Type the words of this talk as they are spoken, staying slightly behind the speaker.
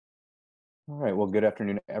All right. Well, good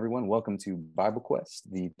afternoon, everyone. Welcome to Bible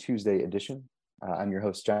Quest, the Tuesday edition. I'm your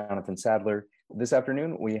host, Jonathan Sadler. This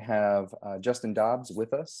afternoon, we have Justin Dobbs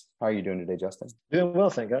with us. How are you doing today, Justin? Doing well,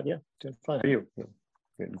 thank God. Yeah, doing fine. How are you?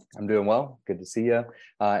 Good. I'm doing well. Good to see you.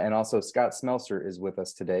 And also, Scott Smelser is with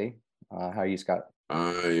us today. How are you, Scott?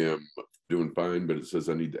 I am doing fine, but it says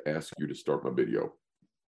I need to ask you to start my video.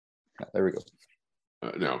 There we go.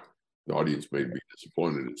 Now, the audience may be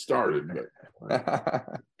disappointed it started, but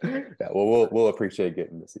yeah, well, we'll appreciate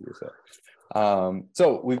getting to see you.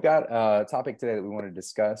 So we've got a topic today that we want to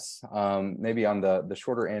discuss, maybe on the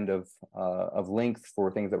shorter end of length for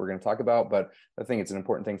things that we're going to talk about, but I think it's an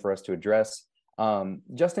important thing for us to address.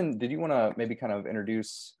 Justin, did you want to maybe kind of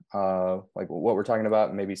introduce like what we're talking about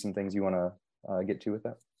and maybe some things you want to get to with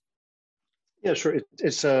that? Yeah, sure.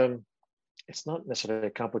 It's not necessarily a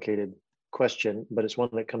complicated question, but it's one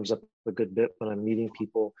that comes up a good bit when I'm meeting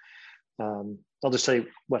people. I'll just tell you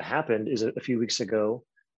what happened is a few weeks ago,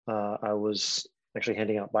 I was actually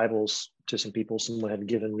handing out Bibles to some people. Someone had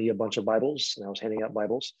given me a bunch of Bibles and I was handing out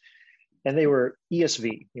Bibles, and they were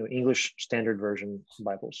ESV, English Standard Version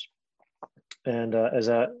Bibles. And as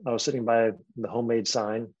I was sitting by the homemade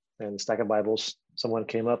sign and stack of Bibles, someone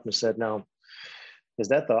came up and said, "Now, is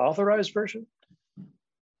that the authorized version?"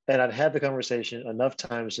 And I'd had the conversation enough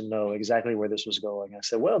times to know exactly where this was going. I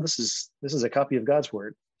said, "Well, this is a copy of God's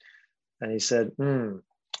word." And he said,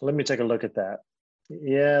 "Let me take a look at that.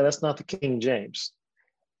 Yeah, that's not the King James."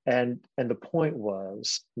 And the point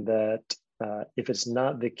was that if it's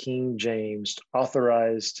not the King James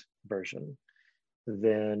authorized version,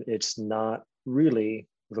 then it's not really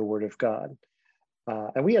the word of God.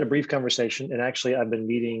 And we had a brief conversation. And actually, I've been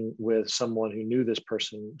meeting with someone who knew this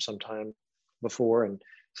person sometime before. And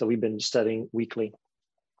so we've been studying weekly.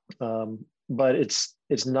 But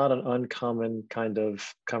it's not an uncommon kind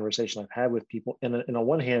of conversation I've had with people. And on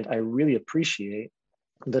one hand, I really appreciate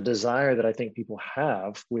the desire that I think people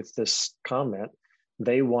have with this comment.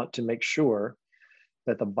 They want to make sure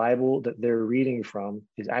that the Bible that they're reading from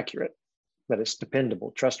is accurate, that it's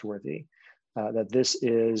dependable, trustworthy, that this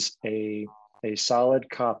is a solid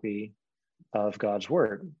copy of God's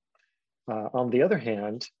word. On the other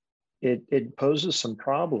hand, it poses some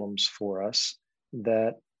problems for us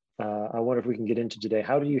that I wonder if we can get into today.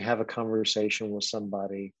 How do you have a conversation with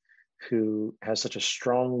somebody who has such a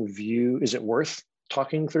strong view? Is it worth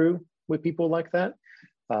talking through with people like that?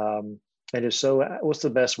 And if so, what's the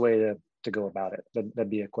best way to go about it? That'd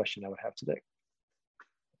be a question I would have today.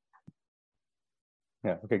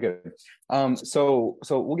 Yeah. Okay, good. So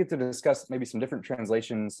we'll get to discuss maybe some different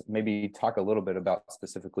translations, maybe talk a little bit about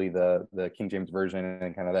specifically the King James Version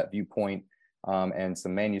and kind of that viewpoint, and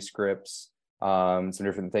some manuscripts, some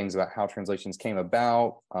different things about how translations came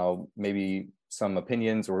about, maybe some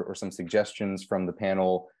opinions or some suggestions from the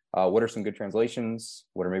panel. What are some good translations?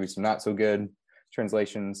 What are maybe some not so good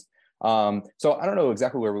translations? So I don't know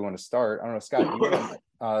exactly where we want to start. I don't know, Scott, you want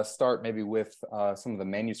to start maybe with some of the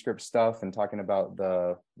manuscript stuff and talking about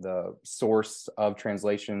the source of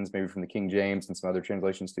translations, maybe from the King James and some other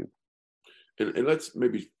translations too. And let's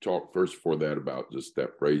maybe talk first for that about just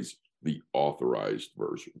that phrase, the authorized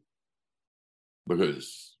version.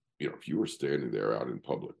 Because, if you were standing there out in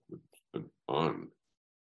public with an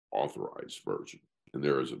unauthorized version, and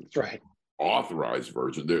there is an authorized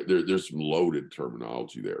version, there's some loaded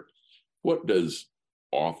terminology there. What does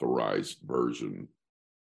authorized version,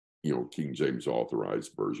 King James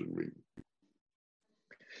authorized version mean?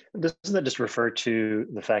 Doesn't that just refer to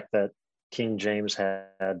the fact that King James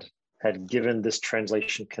had given this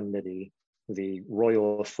translation committee the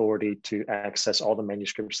royal authority to access all the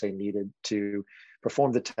manuscripts they needed to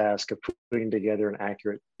perform the task of putting together an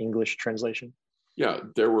accurate English translation? Yeah,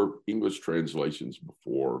 there were English translations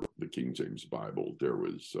before the King James Bible. There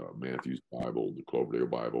was Matthew's Bible, the Cloverdale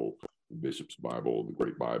Bible, the Bishop's Bible, the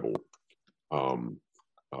Great Bible.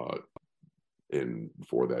 And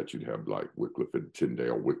before that, you'd have like Wycliffe and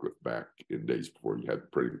Tyndale, Wycliffe back in days before you had the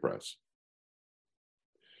printing press.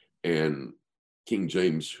 And King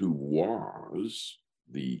James, who was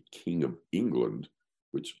the King of England,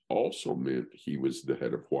 which also meant he was the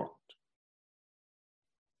head of what?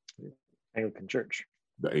 Anglican Church.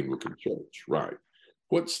 The Anglican Church, right.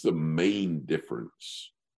 What's the main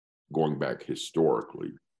difference, going back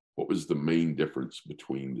historically, what was the main difference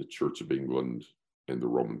between the Church of England and the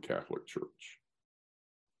Roman Catholic Church?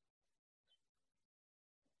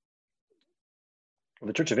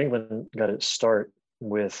 The Church of England got its start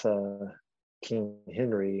with King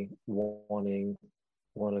Henry wanting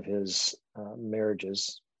one of his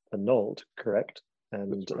marriages annulled, correct?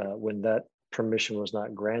 And right. When that permission was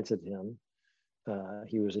not granted him,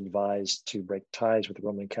 He was advised to break ties with the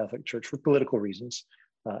Roman Catholic Church for political reasons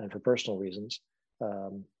and for personal reasons.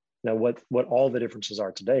 Now, what all the differences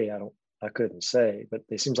are today, I couldn't say, but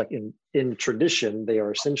it seems like in tradition they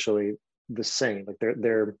are essentially the same. Like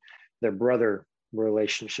their brother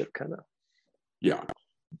relationship kind of. Yeah.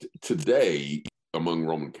 Today, among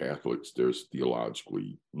Roman Catholics, there's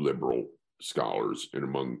theologically liberal scholars, and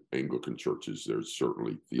among Anglican churches, there's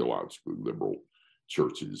certainly theologically liberal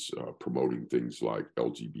churches promoting things like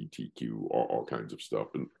LGBTQ, all kinds of stuff.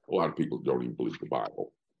 And a lot of people don't even believe the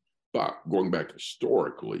Bible. But going back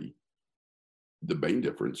historically, the main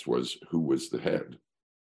difference was who was the head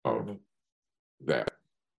of that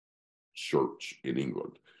church in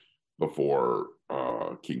England. Before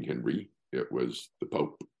King Henry, it was the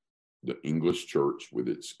Pope. The English church with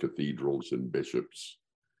its cathedrals and bishops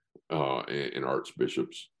and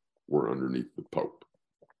archbishops were underneath the Pope.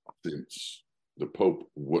 Since the Pope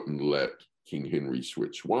wouldn't let King Henry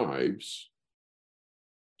switch wives,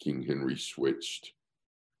 King Henry switched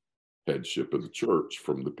headship of the church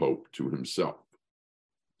from the Pope to himself.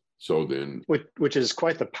 So then, which is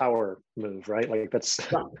quite the power move, right? Like that's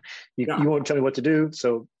you won't tell me what to do,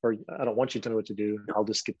 so or I don't want you to tell me what to do. I'll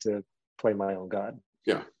just get to play my own God.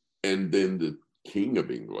 Yeah, and then the King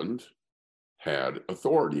of England had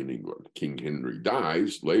authority in England. King Henry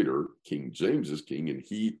dies later. King James is king, and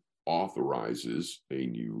he authorizes a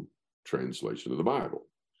new translation of the Bible.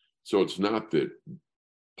 So it's not that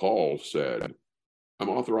Paul said, I'm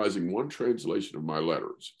authorizing one translation of my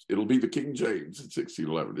letters. It'll be the King James in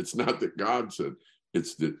 1611. It's not that God said,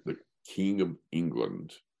 it's that the King of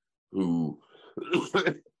England, who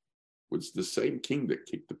was the same king that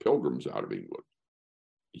kicked the Pilgrims out of England.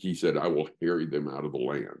 He said, I will harry them out of the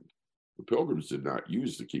land. The Pilgrims did not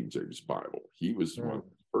use the King James Bible. He was the one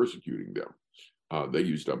persecuting them. They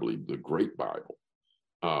used, I believe, the Great Bible.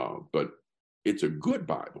 But it's a good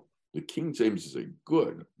Bible. The King James is a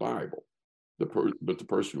good Bible. But the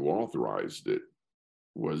person who authorized it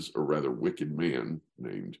was a rather wicked man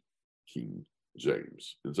named King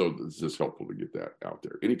James. And so it's just helpful to get that out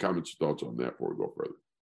there. Any comments or thoughts on that before we go further?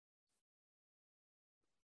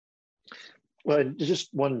 Well,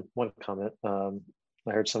 just one comment.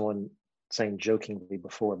 I heard someone saying jokingly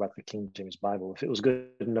before about the King James Bible, if it was good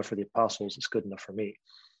enough for the apostles, it's good enough for me.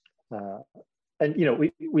 And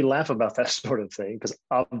we laugh about that sort of thing because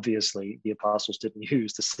obviously the apostles didn't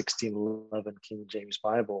use the 1611 King James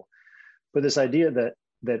Bible, but this idea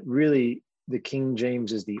that really the King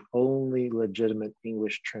James is the only legitimate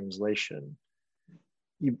English translation,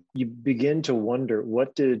 you begin to wonder,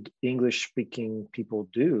 what did English speaking people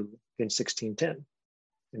do in 1610,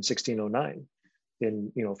 in 1609,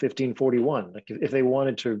 in 1541? Like if they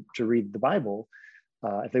wanted to read the Bible,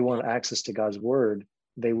 if they wanted access to God's word,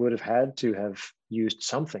 they would have had to have used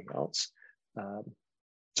something else.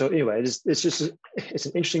 So anyway, it's an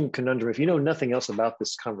interesting conundrum. If you know nothing else about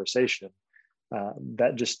this conversation,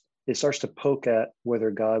 it starts to poke at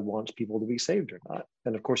whether God wants people to be saved or not.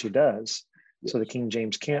 And of course he does. Yes. So the King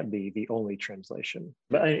James can't be the only translation.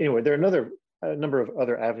 But anyway, there are a number of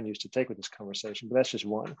other avenues to take with this conversation, but that's just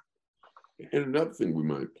one. And another thing we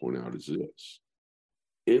might point out is this.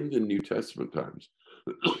 In the New Testament times,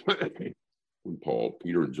 when Paul,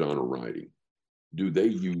 Peter, and John are writing, do they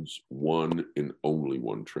use one and only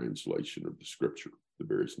one translation of the scripture, the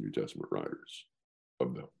various New Testament writers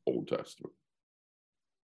of the Old Testament?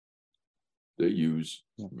 They use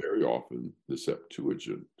very often the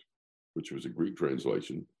Septuagint, which was a Greek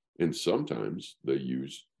translation, and sometimes they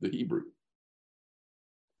use the Hebrew.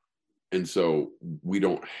 And so we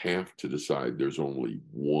don't have to decide there's only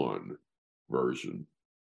one version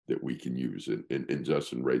that we can use. And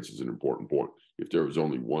Justin raises an important point. If there was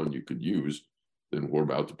only one you could use, then what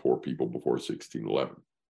about the poor people before 1611?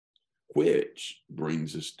 Which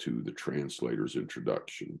brings us to the translator's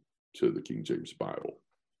introduction to the King James Bible.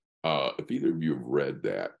 If either of you have read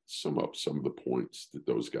that, sum up some of the points that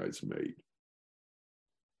those guys made.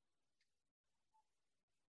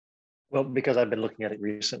 Well, because I've been looking at it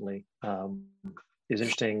recently, it's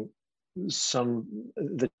interesting.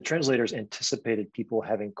 The translators anticipated people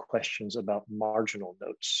having questions about marginal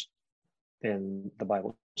notes in the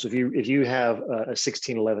Bible. So if you have a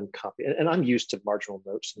 1611 copy, and I'm used to marginal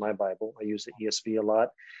notes in my Bible, I use the ESV a lot,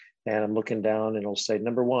 and I'm looking down and it'll say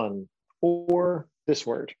number 1, or this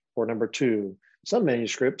word, or number 2, some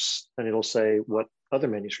manuscripts, and it'll say what other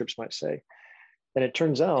manuscripts might say. And it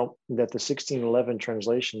turns out that the 1611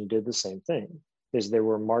 translation did the same thing. Is there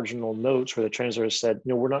were marginal notes where the translator said,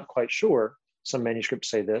 we're not quite sure. Some manuscripts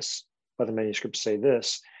say this, other manuscripts say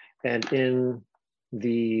this. And in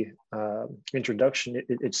the introduction,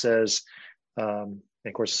 it says,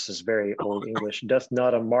 and of course this is very old English, doth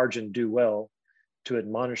not a margin do well to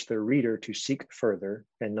admonish the reader to seek further,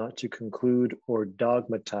 and not to conclude or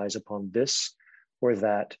dogmatize upon this or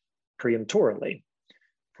that peremptorily.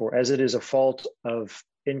 For as it is a fault of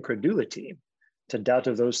incredulity to doubt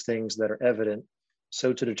of those things that are evident,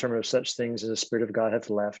 so to determine of such things as the Spirit of God hath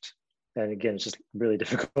left. And again, it's just really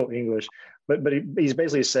difficult English, but he's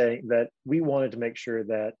basically saying that we wanted to make sure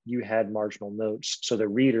that you had marginal notes so the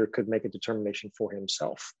reader could make a determination for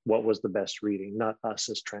himself. What was the best reading, not us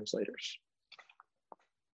as translators.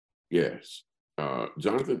 Yes.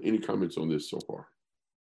 Jonathan, any comments on this so far?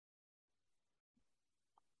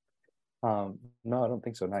 No, I don't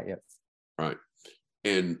think so. Not yet. All right.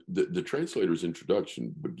 And the translator's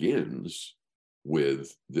introduction begins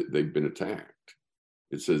with they've been attacked.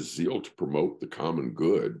 It says zeal to promote the common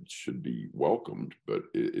good should be welcomed, but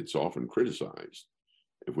it's often criticized,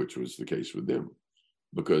 which was the case with them.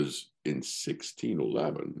 Because in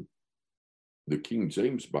 1611, the King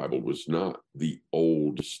James Bible was not the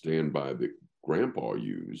old standby that Grandpa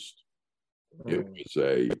used. It was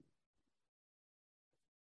a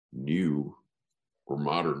new or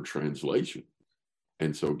modern translation.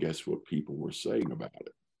 And so guess what people were saying about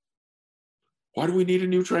it? Why do we need a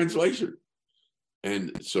new translation?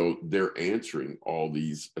 And so they're answering all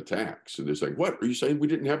these attacks. And they're saying, what, are you saying we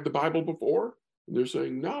didn't have the Bible before? And they're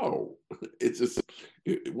saying, no, it's just,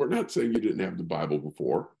 we're not saying you didn't have the Bible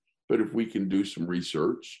before, but if we can do some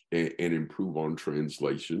research and improve on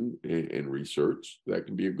translation and research, that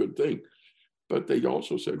can be a good thing. But they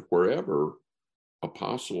also said, wherever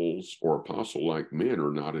apostles or apostle-like men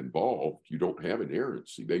are not involved, you don't have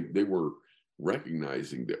inerrancy. They were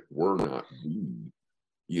recognizing that we're not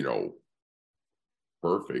the,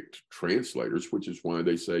 perfect translators, which is why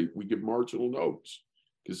they say we give marginal notes,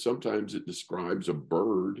 because sometimes it describes a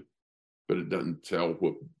bird, but it doesn't tell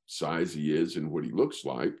what size he is and what he looks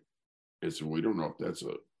like. And so we don't know if that's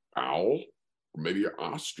an owl or maybe an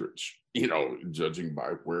ostrich, judging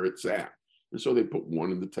by where it's at. And so they put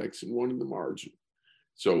one in the text and one in the margin.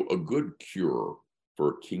 So a good cure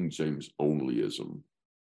for King James onlyism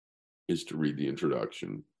is to read the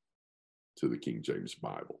introduction to the King James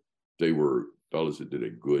Bible. They were fellows that did a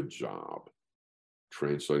good job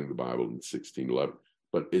translating the Bible in 1611.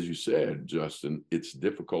 But as you said, Justin, it's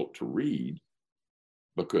difficult to read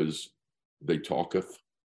because they talketh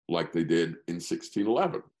like they did in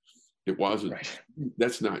 1611. It wasn't, right.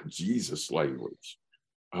 That's not Jesus language.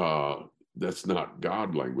 That's not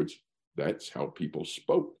God language. That's how people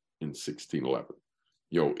spoke in 1611.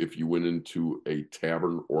 If you went into a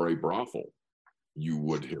tavern or a brothel, you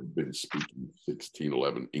would have been speaking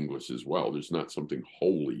 1611 English as well. There's not something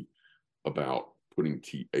holy about putting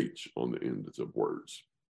TH on the ends of words.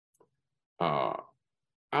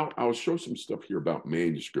 I'll show some stuff here about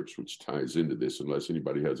manuscripts, which ties into this, unless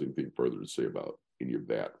anybody has anything further to say about any of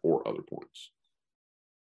that or other points.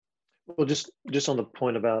 Well, just on the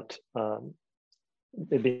point about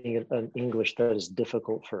it being an English that is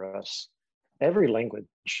difficult for us, every language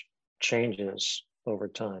changes over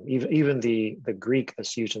time. Even the Greek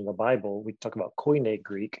that's used in the Bible, we talk about Koine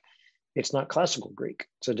Greek, it's not classical Greek.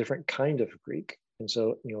 It's a different kind of Greek. And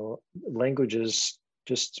so, languages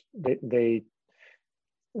just, they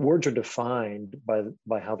words are defined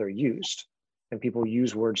by how they're used. And people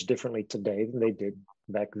use words differently today than they did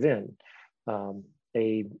back then.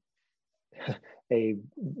 A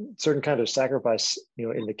certain kind of sacrifice,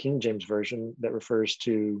 in the King James Version that refers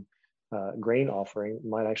to grain offering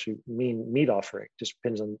might actually mean meat offering. Just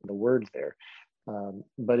depends on the word there.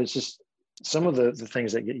 But it's just some of the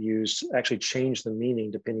things that get used actually change the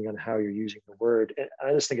meaning depending on how you're using the word. And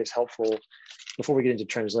I just think it's helpful before we get into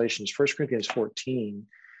translations. 1 Corinthians 14,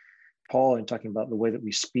 Paul, in talking about the way that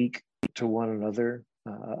we speak to one another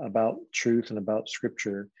about truth and about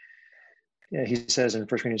Scripture, he says in 1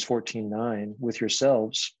 Corinthians 14:9, with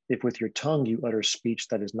yourselves, if with your tongue you utter speech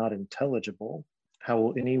that is not intelligible, how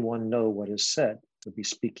will anyone know what is said? To be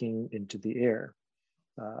speaking into the air.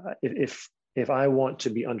 If I want to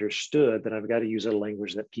be understood, then I've got to use a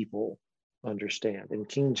language that people understand. And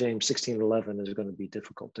King James 1611 is going to be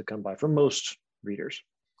difficult to come by for most readers.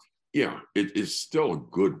 Yeah, it is still a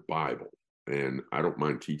good Bible. And I don't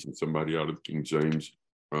mind teaching somebody out of King James.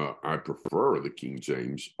 I prefer the King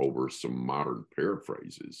James over some modern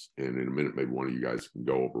paraphrases. And in a minute, maybe one of you guys can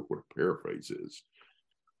go over what a paraphrase is.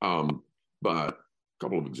 But a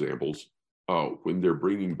couple of examples. When they're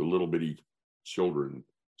bringing the little bitty children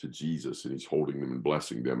to Jesus and he's holding them and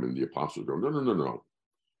blessing them, and the apostles go, no.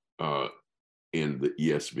 In the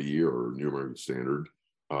ESV or New American Standard,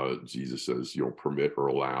 Jesus says, permit or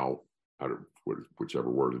allow, out of whichever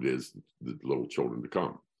word it is, the little children to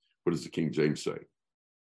come. What does the King James say?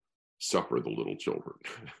 suffer the little children.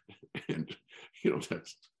 And,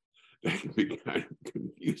 that can be kind of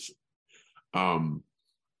confusing.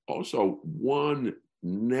 Also, one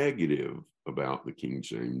negative about the King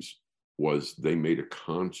James was they made a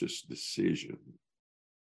conscious decision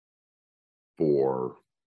for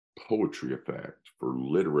poetry effect, for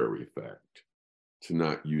literary effect, to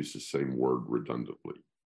not use the same word redundantly.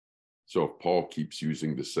 So if Paul keeps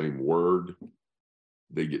using the same word,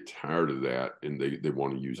 they get tired of that and they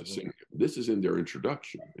want to use a synonym. This is in their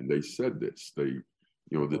introduction, and they said this. That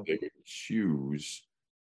they would choose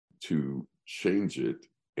to change it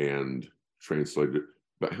and translate it.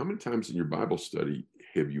 But how many times in your Bible study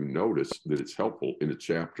have you noticed that it's helpful in a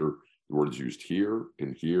chapter, the word is used here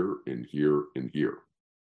and here and here and here?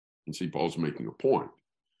 And see, Paul's making a point.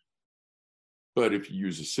 But if you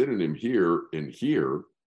use a synonym here and here,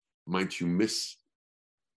 might you miss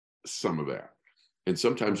some of that? And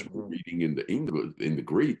sometimes we're reading in the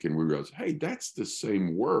Greek, and we realize, hey, that's the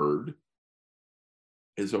same word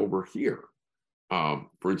as over here.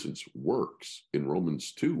 For instance, works in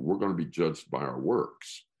Romans 2, we're going to be judged by our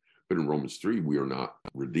works. But in Romans 3, we are not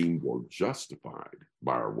redeemed or justified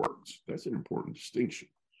by our works. That's an important distinction.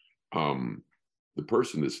 The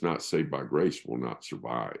person that's not saved by grace will not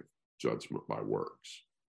survive judgment by works.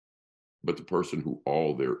 But the person who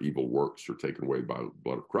all their evil works are taken away by the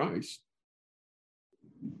blood of Christ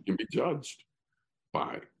can be judged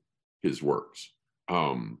by his works.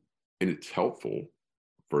 And it's helpful,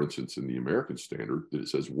 for instance, in the American Standard, that it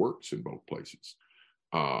says works in both places.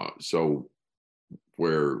 So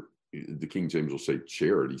where the King James will say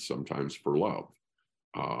charity sometimes for love.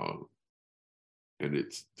 And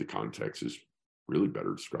the context is really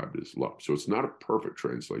better described as love. So it's not a perfect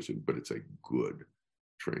translation, but it's a good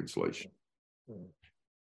translation.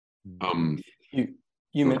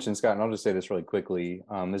 You mentioned, Scott, and I'll just say this really quickly.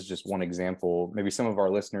 This is just one example. Maybe some of our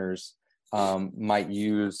listeners might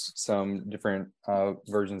use some different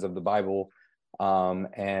versions of the Bible,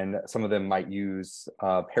 and some of them might use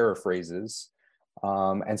paraphrases.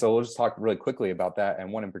 And so we'll just talk really quickly about that.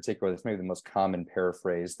 And one in particular that's maybe the most common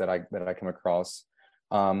paraphrase that I come across,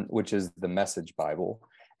 which is the Message Bible.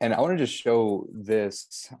 And I want to just show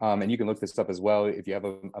this, and you can look this up as well. If you have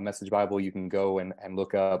a Message Bible, you can go and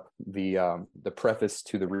look up the preface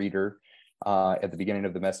to the reader at the beginning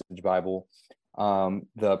of the Message Bible.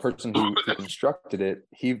 The person who constructed it,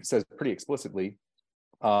 he says pretty explicitly,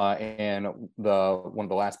 and one of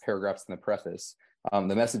the last paragraphs in the preface,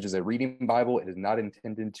 the Message is a reading Bible. It is not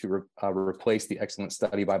intended to replace the excellent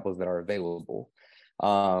study Bibles that are available.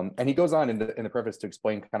 And he goes on in the preface to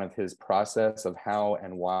explain kind of his process of how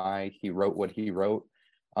and why he wrote what he wrote.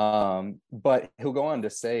 But he'll go on to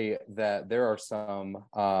say that there are some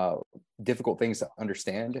difficult things to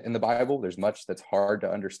understand in the Bible. There's much that's hard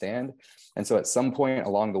to understand. And so at some point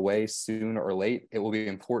along the way, soon or late, it will be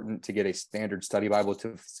important to get a standard study Bible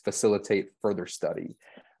to facilitate further study.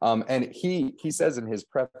 And he says in his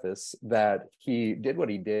preface that he did what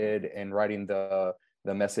he did in writing the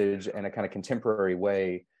Message in a kind of contemporary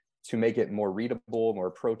way to make it more readable, more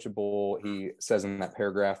approachable. He says in that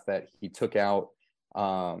paragraph that he took out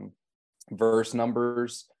verse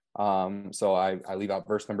numbers. So I leave out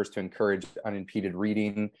verse numbers to encourage unimpeded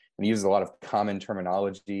reading, and he uses a lot of common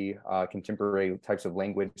terminology, contemporary types of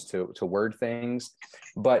language to word things,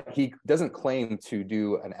 but he doesn't claim to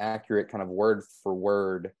do an accurate kind of word for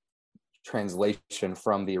word translation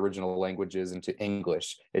from the original languages into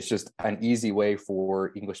English. It's just an easy way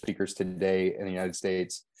for English speakers today in the United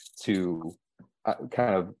States to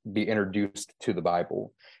kind of be introduced to the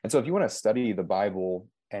Bible. And so if you want to study the Bible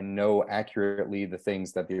and know accurately the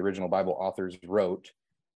things that the original Bible authors wrote,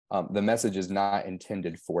 the Message is not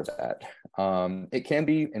intended for that. It can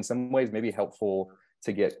be in some ways maybe helpful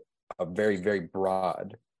to get a very, very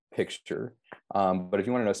broad picture. But if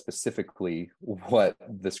you want to know specifically what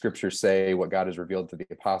the scriptures say, what God has revealed to the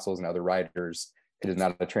apostles and other writers, it is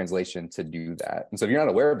not a translation to do that. And so if you're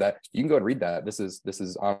not aware of that, you can go and read that. This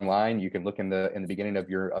is online. You can look in the beginning of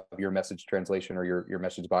your Message translation or your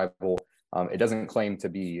Message Bible. It doesn't claim to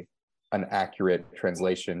be an accurate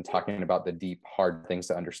translation talking about the deep, hard things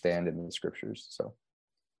to understand in the scriptures. So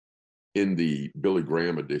in the Billy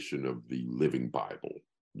Graham edition of the Living Bible,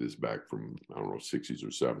 this back from, I don't know, 60s or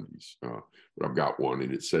 70s, but I've got one,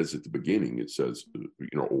 and it says at the beginning, it says,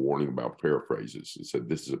 a warning about paraphrases. It said,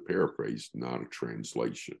 this is a paraphrase, not a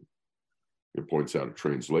translation. It points out a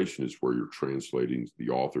translation is where you're translating the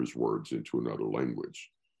author's words into another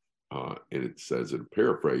language. And it says in a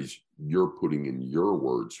paraphrase, you're putting in your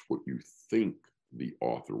words what you think the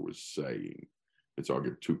author was saying. And so I'll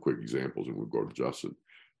give two quick examples and we'll go to Justin.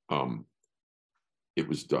 It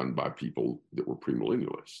was done by people that were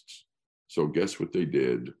premillennialists. So guess what they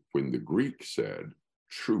did when the Greek said,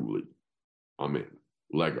 truly, amen,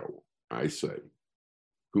 lego, I say,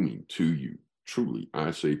 humin, to you, truly,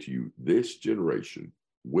 I say to you, this generation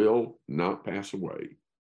will not pass away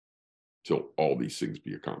till all these things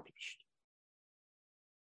be accomplished.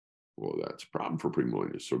 Well, that's a problem for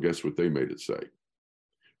premillennialists. So guess what they made it say?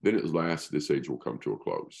 Then at last, this age will come to a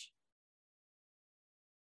close.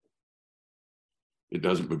 It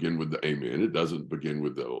doesn't begin with the amen. It doesn't begin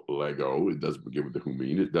with the lego. It doesn't begin with the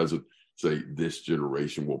humin. It doesn't say this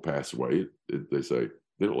generation will pass away. They say,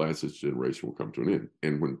 then at last, this generation will come to an end.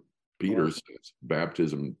 And when Peter says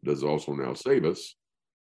baptism does also now save us,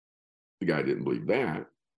 the guy didn't believe that.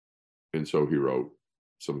 And so he wrote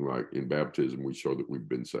something like, in baptism, we show that we've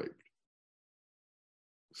been saved.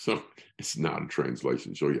 So it's not a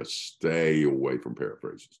translation. So yeah, stay away from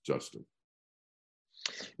paraphrases, Justin.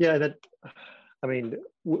 Yeah, I mean,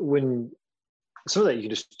 when some of that you can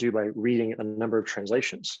just do by reading a number of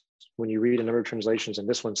translations. When you read a number of translations and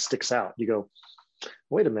this one sticks out, you go,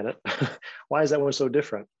 wait a minute, why is that one so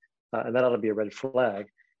different? And that ought to be a red flag.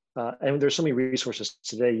 And there's so many resources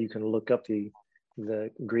today. You can look up the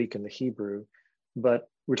Greek and the Hebrew, but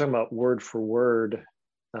we're talking about word for word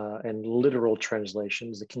and literal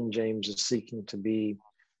translations. The King James is seeking to be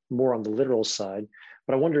more on the literal side.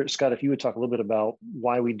 But I wonder, Scott, if you would talk a little bit about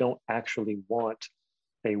why we don't actually want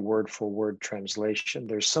a word for word translation.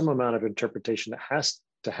 There's some amount of interpretation that has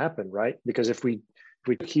to happen, right? Because if we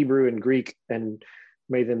took Hebrew and Greek and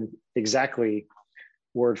made them exactly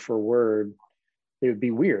word for word, it would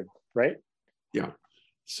be weird, right? Yeah.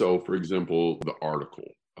 So, for example, the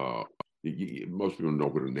article. Most people know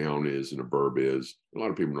what a noun is and a verb is. A lot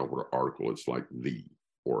of people know what an article is, like the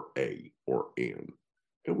or a or an.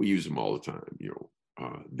 And we use them all the time,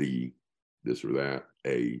 the, this or that,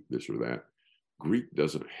 a, this or that. Greek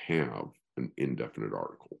doesn't have an indefinite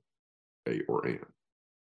article, a or an.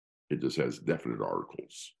 It just has definite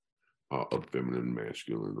articles of feminine,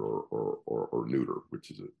 masculine, or neuter,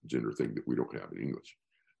 which is a gender thing that we don't have in English.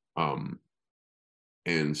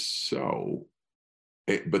 And so,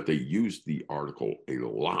 but they use the article a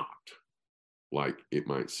lot. Like it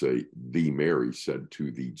might say, the Mary said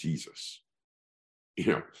to the Jesus.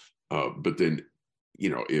 But then,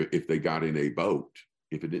 if they got in a boat,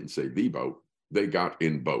 if it didn't say the boat, they got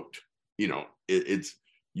in boat. You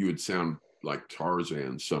would sound like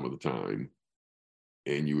Tarzan some of the time,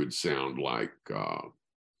 and you would sound like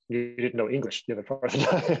you didn't know English the other part of the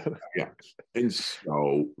time. Yeah. And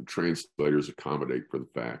so translators accommodate for the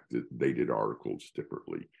fact that they did articles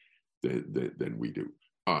differently than we do.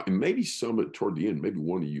 And maybe toward the end, maybe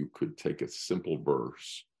one of you could take a simple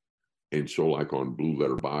verse and show, like on Blue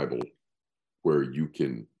Letter Bible, where you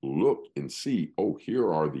can look and see, oh,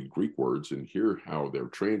 here are the Greek words and here how they're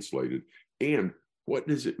translated. And what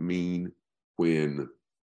does it mean when,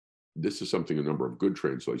 this is something a number of good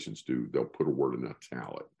translations do, they'll put a word in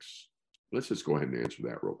italics. Let's just go ahead and answer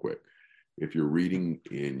that real quick. If you're reading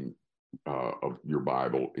in your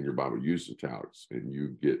Bible and your Bible uses italics and you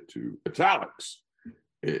get to italics,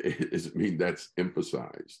 does it mean that's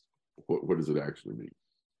emphasized? What does it actually mean?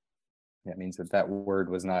 Yeah, it means that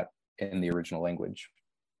word was not in the original language.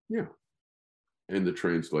 Yeah. And the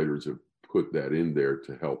translators have put that in there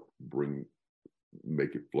to help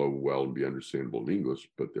make it flow well and be understandable in English,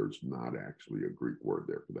 but there's not actually a Greek word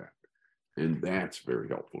there for that. And that's very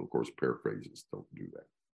helpful. Of course, paraphrases don't do that.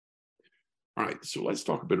 All right, so let's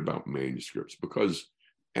talk a bit about manuscripts, because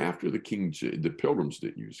after the Pilgrims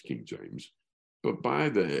didn't use King James, but by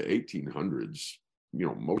the 1800s,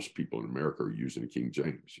 most people in America are using a King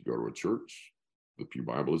James. You go to a church, the Pew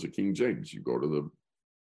Bible is a King James. You go to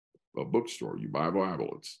a bookstore, you buy a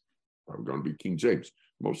Bible, it's probably going to be King James.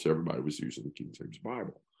 Most everybody was using the King James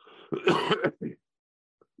Bible.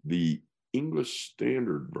 The English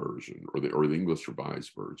Standard Version, or the English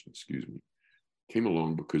Revised Version, came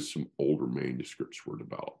along because some older manuscripts were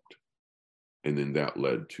developed. And then that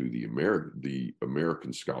led to the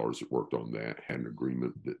American scholars that worked on that had an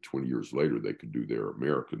agreement that 20 years later they could do their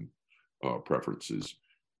American preferences.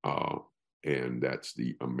 And that's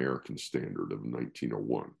the American Standard of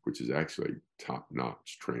 1901, which is actually a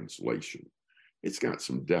top-notch translation. It's got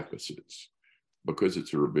some deficits. Because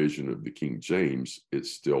it's a revision of the King James, it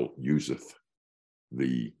still useth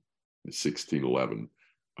the 1611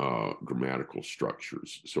 grammatical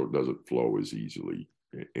structures, so it doesn't flow as easily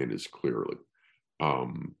and as clearly.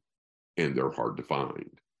 And they're hard to find.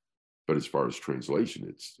 But as far as translation,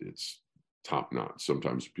 it's top-notch.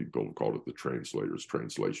 Sometimes people call it the translator's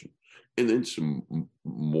translation. And then some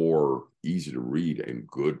more easy to read and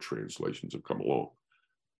good translations have come along.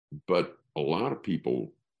 But a lot of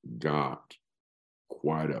people got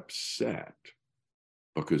quite upset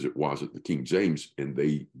because it wasn't the King James, and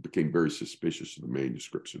they became very suspicious of the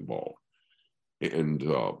manuscripts involved. And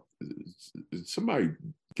somebody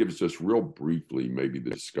gives us real briefly maybe the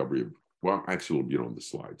discovery of, well, actually it'll be on the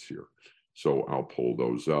slides here. So I'll pull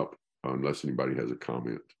those up unless anybody has a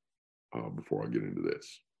comment before I get into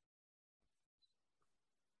this.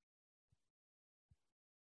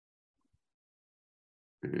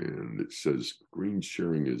 And it says screen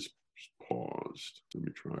sharing is paused. Let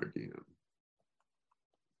me try again.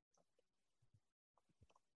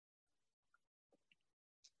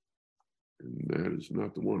 And that is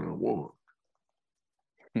not the one I want.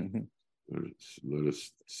 Let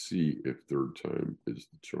us see if third time is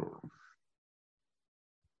the charm.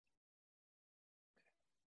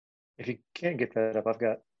 If you can't get that up, I've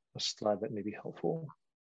got a slide that may be helpful.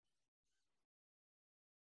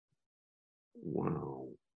 Wow.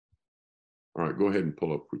 All right, go ahead and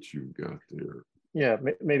pull up what you've got there. Yeah,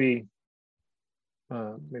 maybe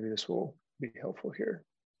this will be helpful here.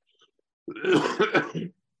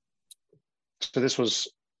 So this was,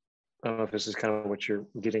 I don't know if this is kind of what you're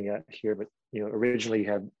getting at here, but originally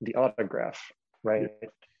you had the autograph, right? Yeah.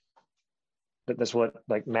 That's what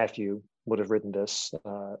like Matthew would have written this.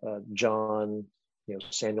 John,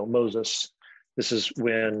 Samuel, Moses. This is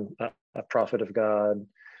when a prophet of God,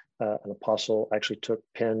 an apostle, actually took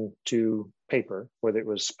pen to paper, whether it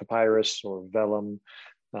was papyrus or vellum,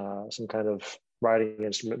 some kind of writing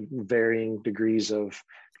instrument, varying degrees of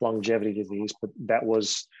longevity to these. But that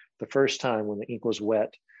was the first time when the ink was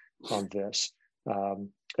wet on this.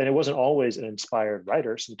 And it wasn't always an inspired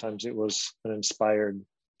writer. Sometimes it was an inspired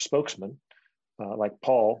spokesman, like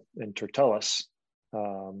Paul and Tertullus.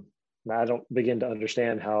 I don't begin to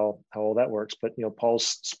understand how all that works, but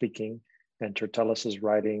Paul's speaking and Tertullus is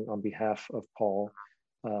writing on behalf of Paul.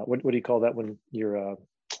 What do you call that when you're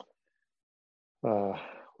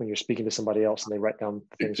speaking to somebody else and they write down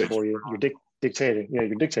things for you? You're dictating. Yeah,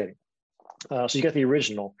 you're dictating. So you got the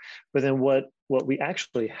original, but then what we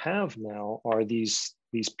actually have now are these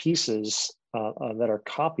pieces that are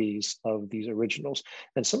copies of these originals,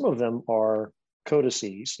 and some of them are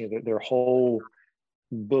codices. They're whole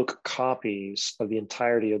book copies of the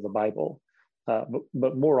entirety of the Bible,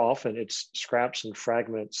 but more often it's scraps and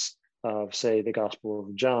fragments of, say, the Gospel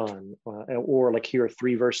of John, or like here are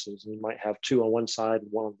 3 verses, and you might have 2 on one side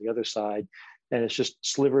and 1 on the other side, and it's just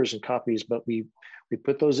slivers and copies, but we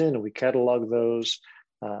put those in and we catalog those,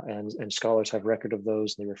 and scholars have record of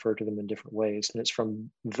those, and they refer to them in different ways. And it's from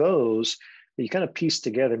those that you kind of piece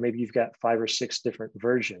together. Maybe you've got 5 or 6 different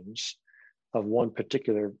versions of one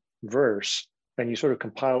particular verse, and you sort of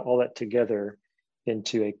compile all that together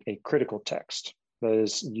into a critical text. That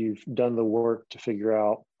is, you've done the work to figure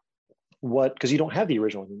out because you don't have the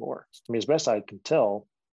original anymore. I mean, as best I can tell,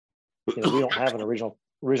 we don't have an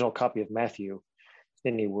original copy of Matthew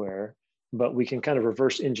anywhere, but we can kind of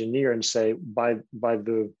reverse engineer and say, by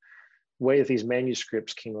the way that these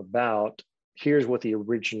manuscripts came about, here's what the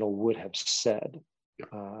original would have said.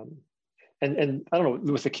 And I don't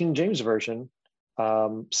know, with the King James Version,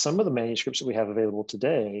 some of the manuscripts that we have available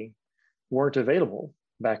today weren't available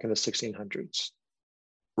back in the 1600s.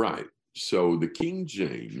 Right. So the King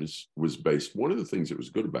James was based, one of the things that was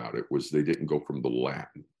good about it was they didn't go from the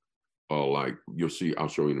Latin. Like you'll see, I'll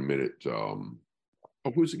show you in a minute.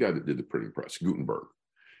 Who's the guy that did the printing press? Gutenberg.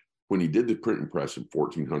 When he did the printing press in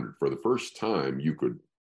 1400, for the first time, you could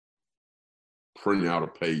print out a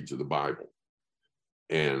page of the Bible,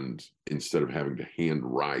 and instead of having to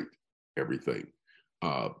handwrite everything.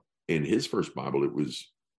 In his first Bible, it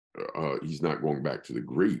was, he's not going back to the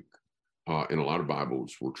Greek, and a lot of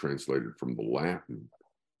Bibles were translated from the Latin.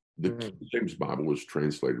 The King James Bible was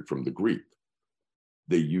translated from the Greek.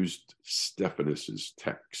 They used Stephanus's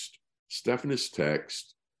text. Stephanus'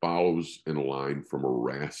 text follows in a line from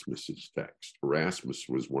Erasmus's text. Erasmus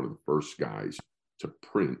was one of the first guys to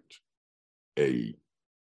print a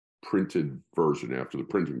printed version after the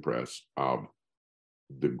printing press of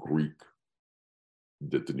the Greek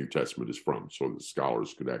that the New Testament is from, so the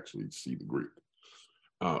scholars could actually see the Greek.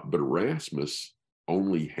 But Erasmus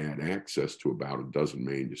only had access to about a dozen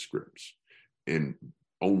manuscripts and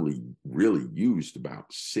only really used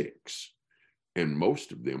about 6. And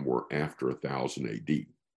most of them were after 1000 AD.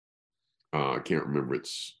 I can't remember,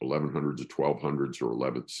 it's 1100s or 1200s or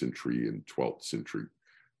 11th century and 12th century,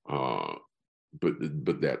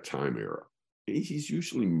 but that time era. He's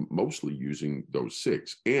usually mostly using those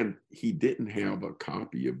 6. And he didn't have a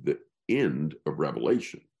copy of the end of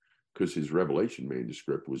Revelation because his Revelation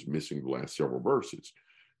manuscript was missing the last several verses.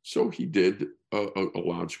 So he did a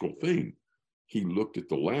logical thing. he looked at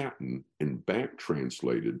the Latin and back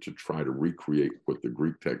translated to try to recreate what the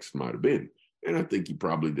Greek text might have been. And I think he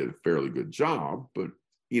probably did a fairly good job, but,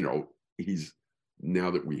 you know, now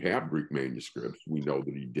that we have Greek manuscripts, we know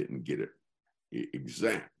that he didn't get it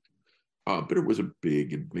exact. But it was a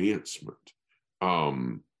big advancement.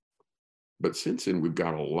 But since then, we've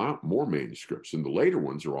got a lot more manuscripts, and the later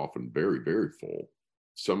ones are often very, very full.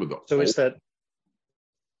 Some of the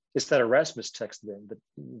it's that Erasmus text then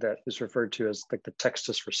that is referred to as like the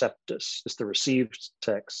Textus Receptus. It's the received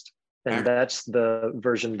text, and that's the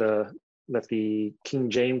version that the King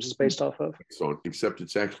James is based off of. Except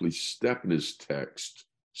it's actually Stephanus' text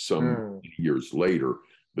some years later.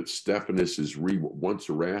 But Stephanus is once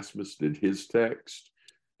Erasmus did his text,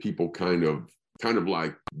 people kind of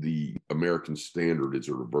like the American Standard is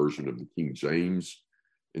a version of the King James,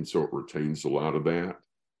 and so it retains a lot of that.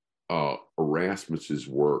 Erasmus's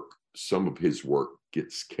work, some of his work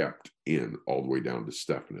gets kept in all the way down to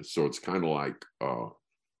Stephanus. So it's kind of like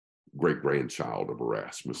great-grandchild of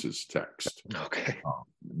Erasmus's text. Okay.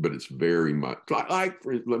 But it's very much like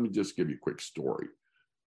let me just give you a quick story.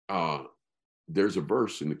 There's a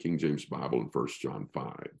verse in the King James Bible in 1 John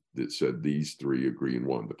 5 that said these three agree in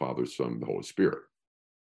one, the Father, Son, and the Holy Spirit.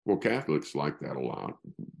 Well, Catholics like that a lot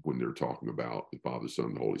when they're talking about the Father, Son,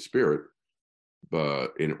 and the Holy Spirit. And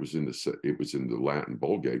it was in the Latin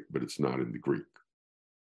Vulgate, but it's not in the Greek.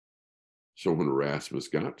 So when Erasmus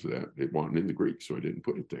got to that, it wasn't in the Greek, so he didn't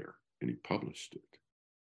put it there, and he published it.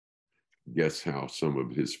 Guess how some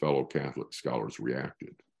of his fellow Catholic scholars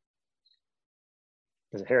reacted?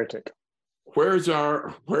 As a heretic. Where's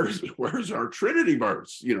our Trinity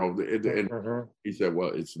verse? You know, and he said, well,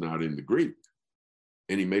 it's not in the Greek.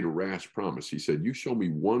 And he made a rash promise. He said, you show me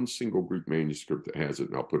one single Greek manuscript that has it,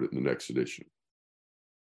 and I'll put it in the next edition.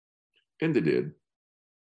 And they did.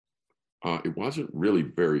 It wasn't really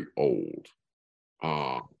very old.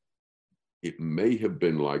 It may have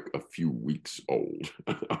been like a few weeks old.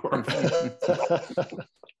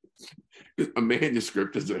 A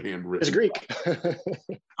manuscript is a handwritten. It's Greek.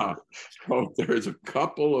 So there's a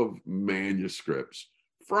couple of manuscripts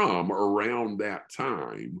from around that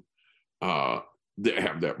time that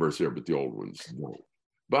have that verse there, but the old ones don't.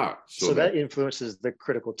 But so that influences the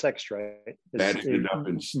critical text, right? That ended up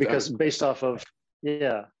in because based off of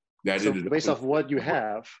based off what you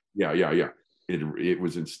have. Yeah. It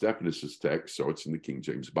was in Stephanus' text, so it's in the King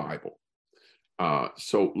James Bible.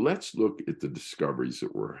 So let's look at the discoveries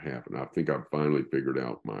that we're having. I think I've finally figured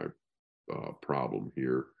out my problem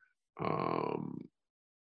here.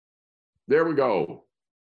 There we go.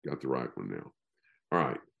 Got the right one now. All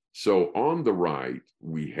right. So on the right,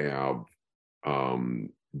 we have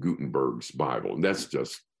Gutenberg's Bible. And that's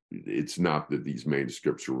just, it's not that these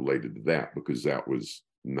manuscripts are related to that, because that was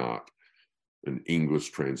not an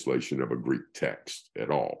English translation of a Greek text at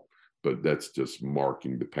all. But that's just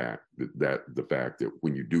marking the fact that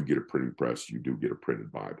when you do get a printing press, you do get a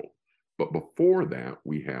printed Bible. But before that,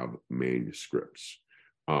 we have manuscripts.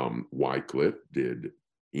 Wycliffe did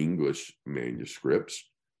English manuscripts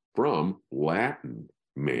from Latin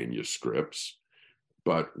manuscripts,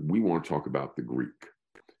 but we want to talk about the Greek.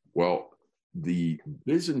 Well, the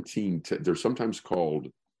Byzantine, they're sometimes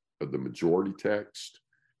called the majority text,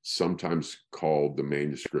 sometimes called the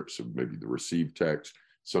manuscripts of maybe the received text,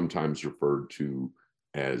 sometimes referred to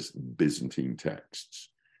as Byzantine texts.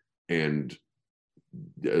 And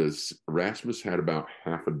Erasmus had about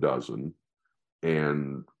half a dozen,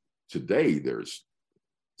 and today there's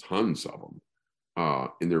tons of them,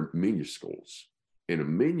 and they're minuscules. And a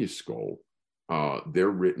minuscule, they're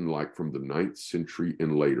written like from the 9th century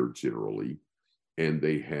and later generally, and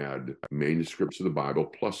they had manuscripts of the Bible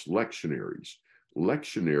plus lectionaries.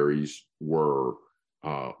 Lectionaries were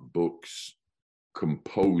books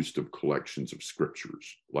composed of collections of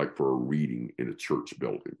scriptures, like for a reading in a church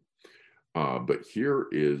building. But here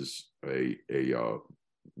is a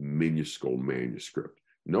minuscule manuscript.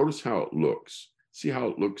 Notice how it looks. See how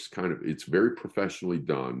it looks it's very professionally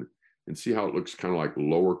done. And see how it looks kind of like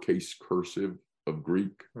lowercase cursive of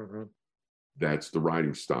Greek? Mm-hmm. That's the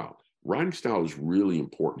writing style. Writing style is really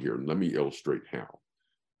important here. And let me illustrate how.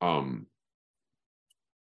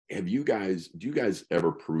 Do you guys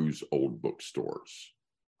ever peruse old bookstores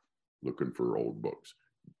looking for old books?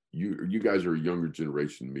 You guys are a younger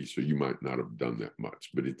generation than me, so you might not have done that much.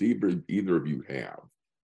 But if either of you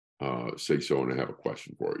have, say so, and I have a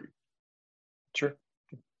question for you. Sure.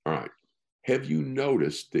 All right. Have you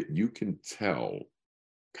noticed that you can tell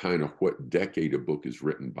kind of what decade a book is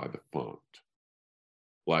written by the font?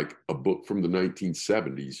 Like a book from the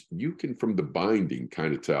 1970s, you can, from the binding,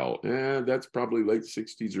 kind of tell, that's probably late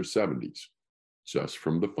 60s or 70s, just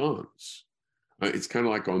from the fonts. It's kind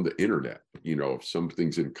of like on the internet, you know, if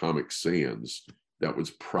something's in Comic Sans, that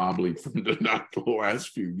was probably from not the last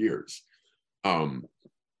few years. And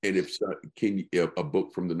if a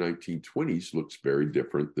book from the 1920s looks very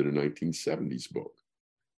different than a 1970s book,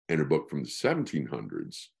 and a book from the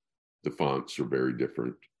 1700s, the fonts are very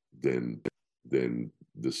different than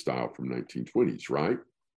the style from 1920s, right?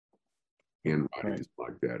 Handwriting is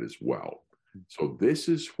like that as well. So this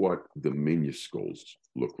is what the minuscules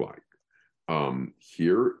look like.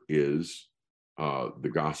 Here is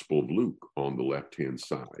the Gospel of Luke on the left-hand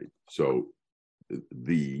side. So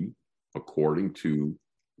according to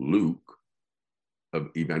Luke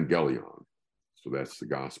of Evangelion. So that's the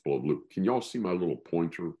Gospel of Luke. Can y'all see my little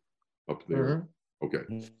pointer up there? Okay.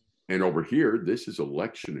 And over here, this is a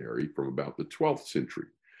lectionary from about the 12th century.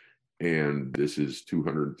 And this is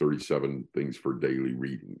 237 things for daily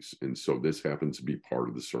readings. And so this happens to be part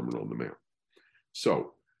of the Sermon on the Mount.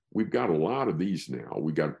 So we've got a lot of these now.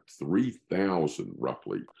 We got 3,000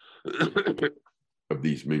 roughly of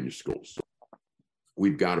these minuscules.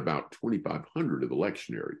 We've got about 2,500 of the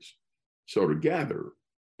lectionaries. So together,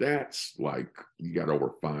 that's like, you got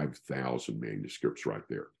over 5,000 manuscripts right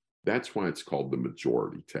there. That's why it's called the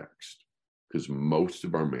majority text, because most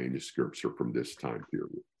of our manuscripts are from this time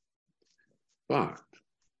period. But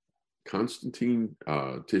Konstantin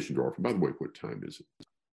Tischendorf, by the way, what time is it? I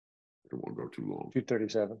don't want to go too long.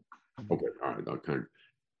 2:37. Okay, all right.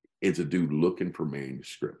 It's a dude looking for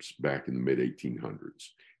manuscripts back in the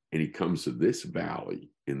mid-1800s. And he comes to this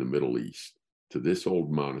valley in the Middle East, to this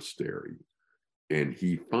old monastery, and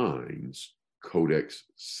he finds Codex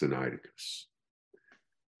Sinaiticus.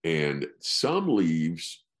 And some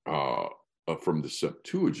leaves from the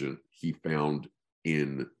Septuagint he found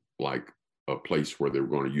in like a place where they were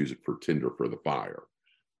going to use it for tinder for the fire.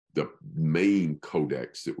 The main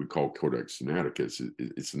codex that we call Codex Sinaiticus,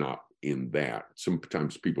 it's not in that.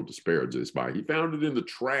 Sometimes people disparage this by, he found it in the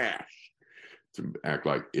trash, to act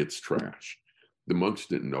like it's trash. The monks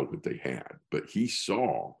didn't know what they had, but he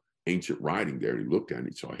saw ancient writing there, and he looked at it and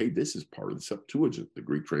he saw, hey, this is part of the Septuagint, the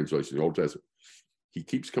Greek translation of the Old Testament. He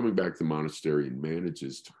keeps coming back to the monastery and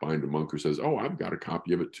manages to find a monk who says, oh, I've got a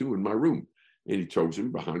copy of it too in my room. And he shows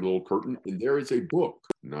him behind a little curtain, and there is a book,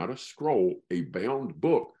 not a scroll, a bound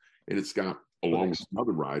book. And it's got, along with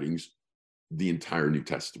other writings, the entire New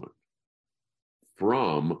Testament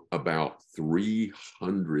from about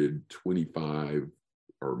 325,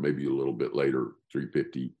 or maybe a little bit later,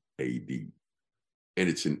 350 AD. And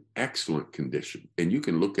it's in excellent condition. And you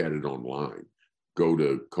can look at it online. Go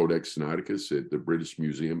to Codex Sinaiticus at the British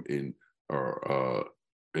Museum and I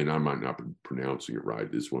might not be pronouncing it right.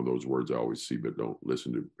 It's one of those words I always see, but don't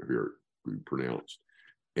listen to hear it be pronounced.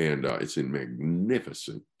 And it's in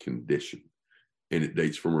magnificent condition. And it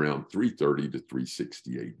dates from around 330 to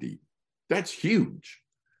 360 AD. That's huge,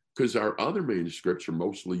 because our other manuscripts are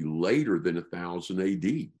mostly later than 1000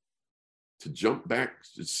 AD. To jump back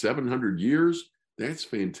 700 years, that's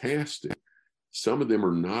fantastic. Some of them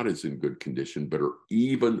are not as in good condition, but are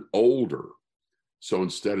even older. So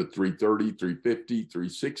instead of 330, 350,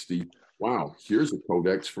 360, wow, here's a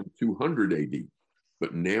codex from 200 AD.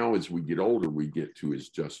 But now as we get older, we get to, as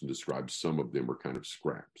Justin described, some of them are kind of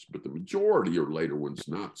scraps, but the majority are later ones,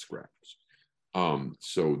 not scraps.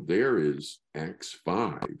 So there is Acts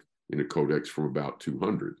 5 in a codex from about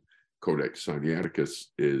 200. Codex Sinaiticus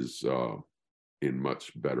is in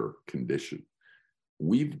much better condition.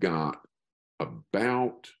 We've got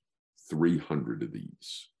about 300 of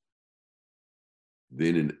these.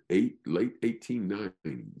 Then in late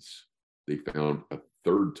 1890s, they found a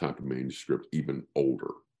third type of manuscript, even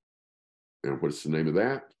older. And what's the name of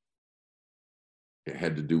that? It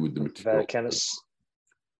had to do with the material. Vaticanus.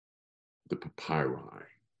 The papyri.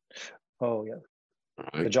 Oh, yeah.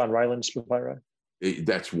 Right? The John Rylands papyri.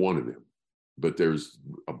 That's one of them. But there's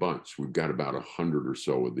a bunch. We've got about 100 or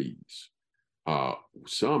so of these.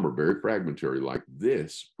 Some are very fragmentary, like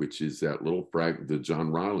this, which is that little fragment, the John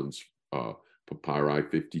Rylands papyri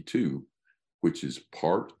 52, which is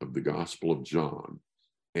part of the Gospel of John.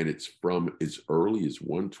 And it's from as early as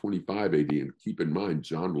 125 AD. And keep in mind,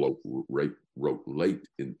 John wrote later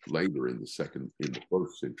in the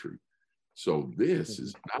first century. So this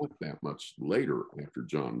is not that much later after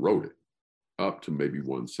John wrote it, up to maybe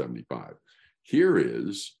 175. Here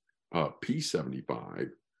is P75,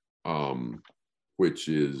 which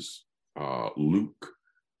is Luke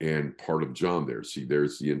and part of John there. See,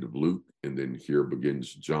 there's the end of Luke, and then here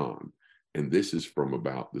begins John. And this is from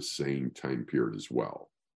about the same time period as well.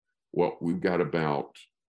 Well, we've got about,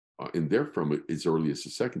 and they're from as early as the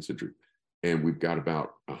 2nd century, and we've got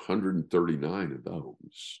about 139 of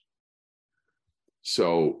those.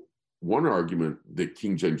 So one argument that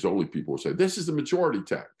King James only people will say, this is the majority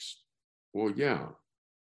text. Well, yeah.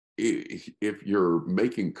 If you're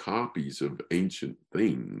making copies of ancient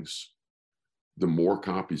things, the more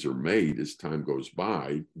copies are made as time goes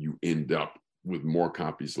by, you end up with more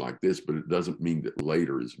copies like this, but it doesn't mean that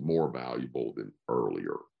later is more valuable than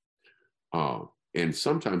earlier. And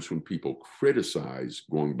sometimes when people criticize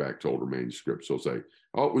going back to older manuscripts, they'll say,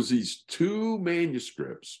 oh, it was these two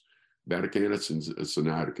manuscripts, Vaticanus and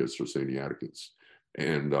Sinaiticus or Sinaiticus,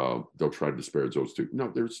 and they'll try to disparage those two.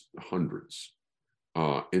 No, there's hundreds.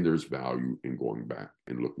 And there's value in going back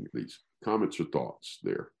and looking at these. Comments or thoughts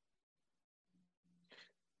there?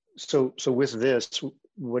 So with this,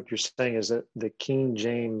 what you're saying is that the King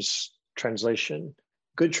James translation,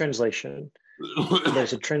 good translation,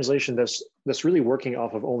 there's a translation that's really working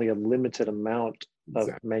off of only a limited amount of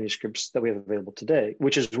manuscripts that we have available today,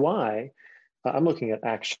 which is why I'm looking at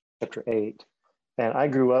Acts chapter 8. And I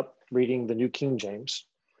grew up reading the New King James.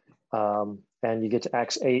 And you get to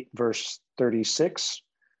Acts 8, verse 36.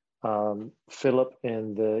 Philip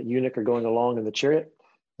and the eunuch are going along in the chariot.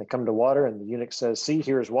 They come to water, and the eunuch says, see,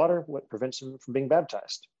 here is water. What prevents him from being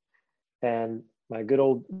baptized? And my good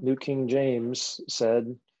old New King James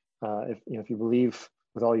said, if you believe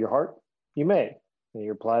with all your heart, you may. And he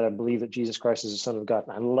replied, I believe that Jesus Christ is the Son of God.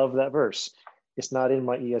 And I love that verse. It's not in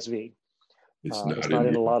my ESV. It's not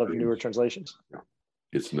in a lot of newer translations. No,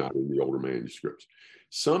 it's not in the older manuscripts.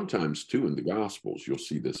 Sometimes, too, in the Gospels, you'll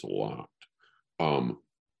see this a lot.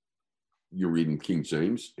 You're reading King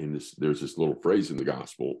James, and there's this little phrase in the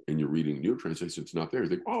Gospel, and you're reading New Translation, it's not there. You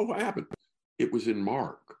think, oh, what happened? It was in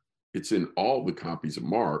Mark. It's in all the copies of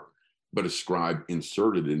Mark, but a scribe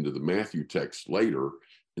inserted into the Matthew text later,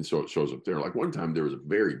 and so it shows up there. Like one time, there was a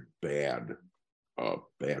very bad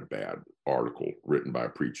article written by a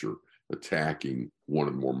preacher attacking one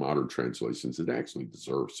of the more modern translations. It actually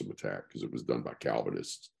deserves some attack because it was done by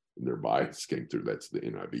Calvinists and their bias came through. That's the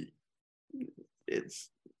NIV. It's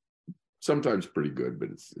sometimes pretty good, but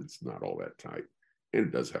it's not all that tight. And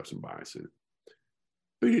it does have some bias in it.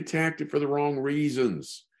 But he attacked it for the wrong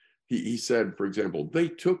reasons. He said, for example, they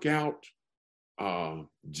took out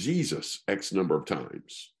Jesus X number of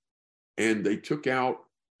times. And they took out,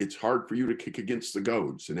 it's hard for you to kick against the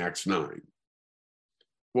goads in Acts 9.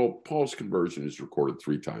 Well, Paul's conversion is recorded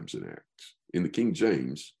 3 times in Acts. In the King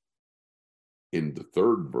James, in the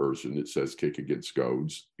third version, it says kick against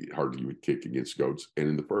goads. Hardly you would kick against goads. And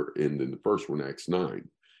in the first one, Acts 9,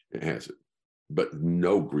 it has it. But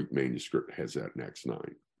no Greek manuscript has that in Acts 9.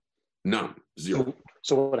 None. Zero.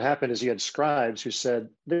 So what happened is you had scribes who said,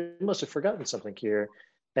 they must have forgotten something here.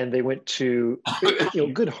 And they went to,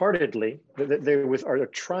 good-heartedly, they are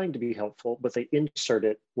trying to be helpful, but they insert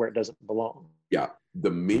it where it doesn't belong. Yeah. The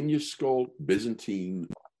minuscule Byzantine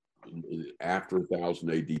after 1000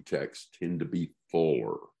 AD texts tend to be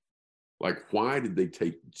fuller. Like, why did they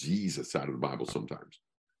take Jesus out of the Bible sometimes?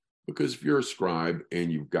 Because if you're a scribe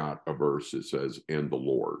and you've got a verse that says, and the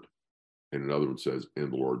Lord, and another one says,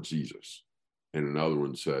 and the Lord Jesus, and another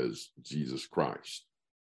one says, Jesus Christ.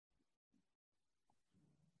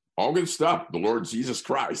 All good stuff, the Lord Jesus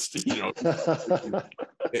Christ, So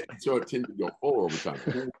it tends to go full over time.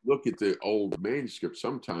 When you look at the old manuscript,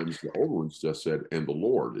 sometimes the old ones just said, and the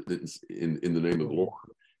Lord. It didn't in the name of the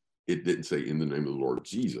Lord. It didn't say in the name of the Lord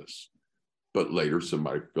Jesus. But later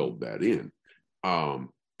somebody filled that in.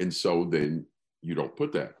 And so then you don't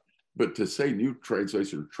put that. But to say new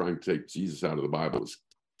translations are trying to take Jesus out of the Bible is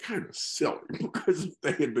kind of silly, because if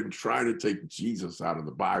they had been trying to take Jesus out of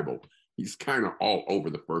the Bible, he's kind of all over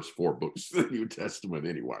the first 4 books of the New Testament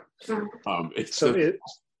anyway. Go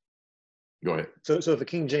ahead. So if the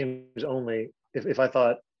King James only, if I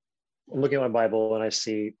thought, I'm looking at my Bible and I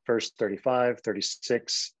see verse 35,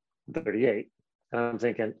 36, 38, and I'm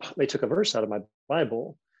thinking, they took a verse out of my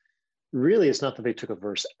Bible. Really, it's not that they took a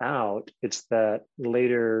verse out, it's that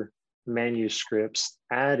later manuscripts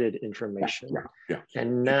added information. Yeah.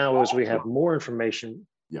 And now as we have more information.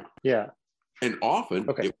 Yeah. And often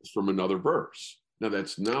it was from another verse. Now,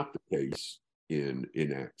 that's not the case in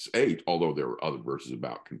Acts 8, although there are other verses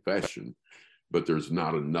about confession, but there's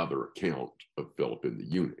not another account of Philip and the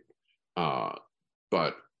eunuch.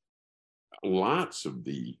 But lots of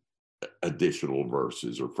the additional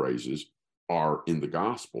verses or phrases are in the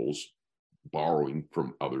Gospels, borrowing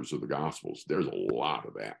from others of the Gospels. There's a lot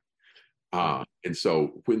of that. And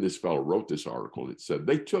so when this fellow wrote this article, it said,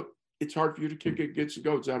 it's hard for you to kick against the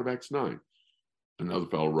goats out of Acts 9. Another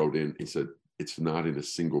fellow wrote in, he said, it's not in a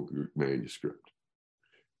single Greek manuscript.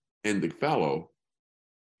 And the fellow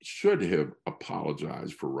should have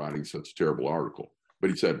apologized for writing such a terrible article.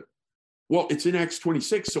 But he said, well, it's in Acts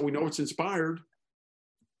 26, so we know it's inspired.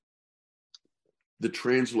 the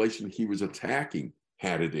translation he was attacking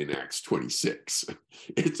had it in Acts 26.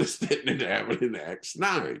 It just didn't have it in Acts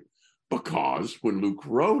 9, because when Luke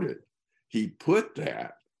wrote it, he put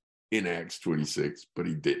that in Acts 26, but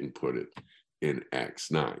he didn't put it in Acts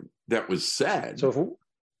 9. That was sad. So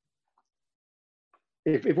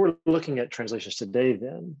if we're looking at translations today,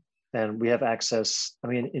 then, and we have access, I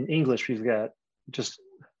mean, in English, we've got just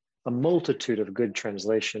a multitude of good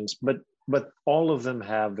translations, but all of them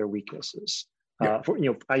have their weaknesses. Yeah.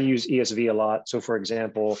 I use ESV a lot. So for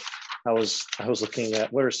example, I was looking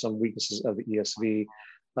at what are some weaknesses of the ESV.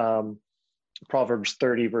 Proverbs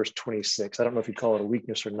 30 verse 26. I don't know if you call it a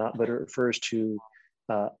weakness or not, but it refers to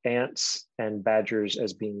ants and badgers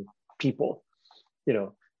as being people.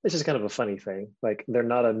 This is kind of a funny thing. Like, they're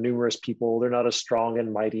not a numerous people. They're not a strong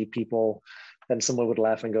and mighty people. And someone would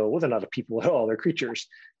laugh and go, well, they're not a people at all. They're creatures.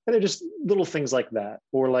 And they're just little things like that.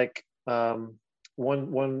 Or like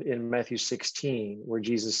one in Matthew 16, where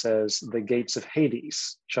Jesus says, the gates of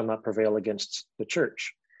Hades shall not prevail against the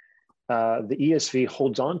church. The ESV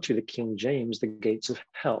holds on to the King James, the gates of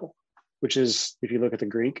hell, which is, if you look at the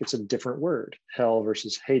Greek, it's a different word, hell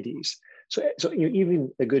versus Hades. So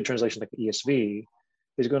even a good translation like the ESV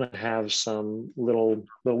is going to have some little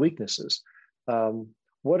weaknesses.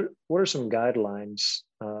 What are some guidelines,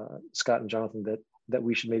 Scott and Jonathan, that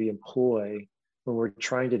we should maybe employ when we're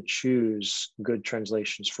trying to choose good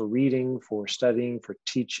translations for reading, for studying, for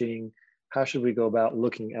teaching? How should we go about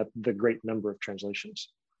looking at the great number of translations?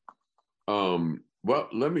 Well,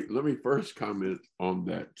 let me first comment on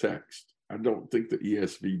that text. I don't think the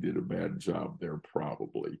ESV did a bad job there,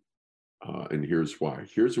 probably. And here's why.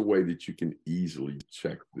 Here's a way that you can easily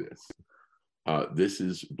check this. This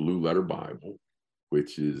is Blue Letter Bible,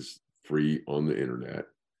 which is free on the internet.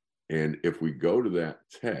 And if we go to that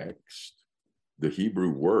text, the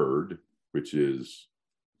Hebrew word, which is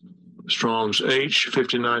Strong's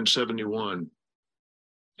H5971,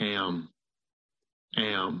 am.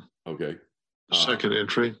 Okay. Second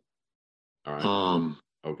entry. All right.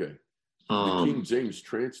 Okay. The King James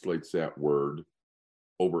translates that word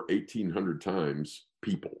over 1,800 times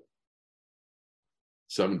people,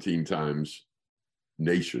 17 times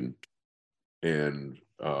nation, and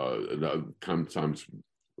sometimes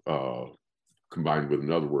combined with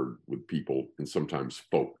another word with people, and sometimes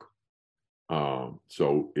folk.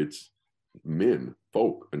 So it's men,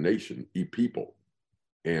 folk, a nation, people.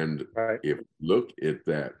 And right. If you look at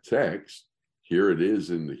that text, here it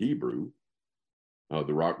is in the Hebrew.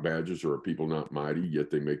 The rock badgers are a people not mighty,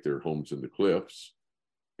 yet they make their homes in the cliffs.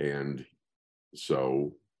 And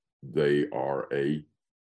so they are a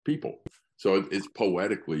people. So it's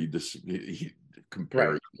poetically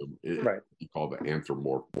comparing them. Right. You call the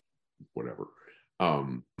anthropomorph, whatever.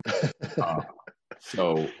 But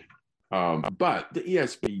the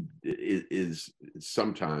ESV is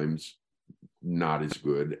sometimes not as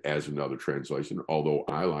good as another translation. Although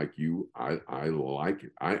I like you, I like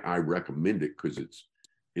it. I recommend it because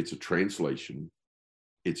it's a translation.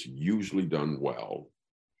 It's usually done well,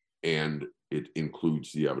 and it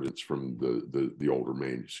includes the evidence from the older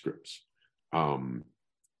manuscripts. We're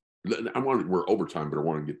over time, but I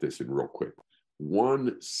want to get this in real quick.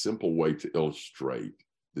 One simple way to illustrate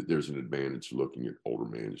that there's an advantage looking at older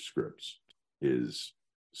manuscripts is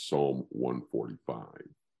Psalm 145.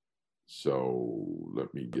 So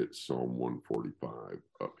let me get Psalm 145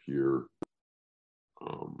 up here.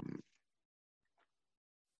 All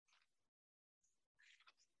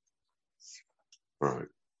right.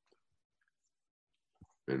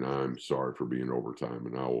 And I'm sorry for being over time,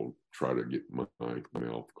 and I will try to get my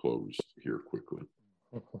mouth closed here quickly.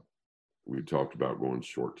 We talked about going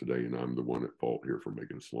short today, and I'm the one at fault here for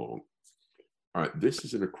making us long. All right, this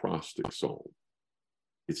is an acrostic psalm.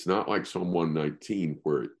 It's not like Psalm 119,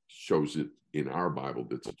 where it shows it in our Bible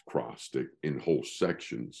that's acrostic in whole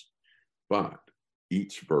sections. But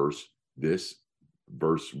each verse, this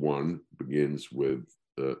verse 1 begins with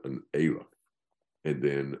an aleph, and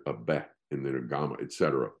then a bet, and then a gamma,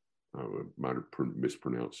 etc. I might have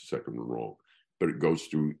mispronounced the second one wrong, but it goes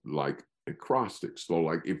through like acrostics. So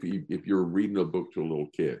like if you're reading a book to a little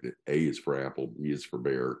kid, A is for apple, B is for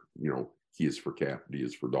bear, K is for cat, D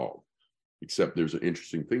is for dog. Except there's an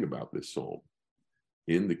interesting thing about this psalm.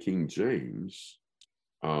 In the King James,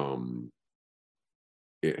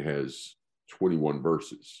 it has 21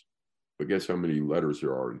 verses. But guess how many letters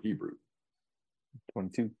there are in Hebrew?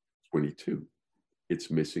 22. 22. It's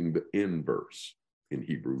missing the N verse. In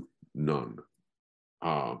Hebrew, none.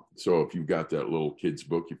 So if you've got that little kid's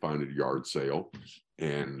book you find at a yard sale,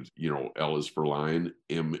 and L is for lion,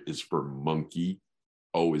 M is for monkey,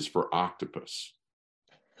 O is for octopus.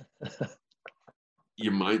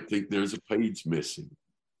 you might think there's a page missing.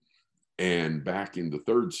 And back in the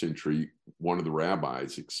 3rd century, one of the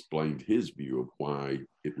rabbis explained his view of why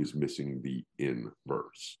it was missing the in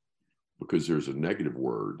verse, because there's a negative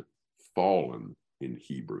word, fallen, in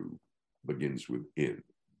Hebrew, begins with in.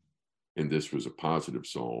 And this was a positive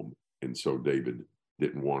psalm. And so David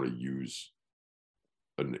didn't want to use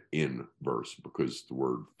an in verse because the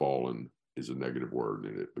word fallen is a negative word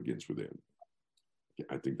and it begins with in.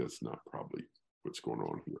 I think that's not probably what's going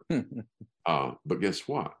on here. But guess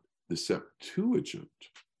what? The Septuagint,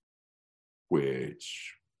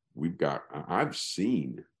 which I've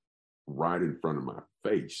seen right in front of my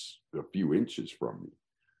face, a few inches from me,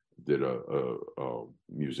 that a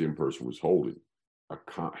museum person was holding a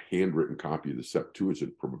handwritten copy of the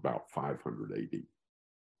Septuagint from about 500 AD.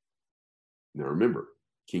 Now remember,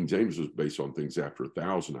 King James was based on things after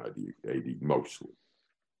 1000 AD mostly.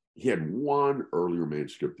 He had one earlier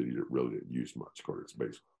manuscript that he really didn't use much, called its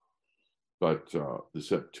basic. But the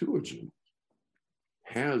Septuagint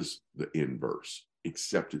has the in verse,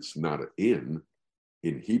 except it's not an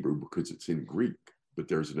in Hebrew because it's in Greek, but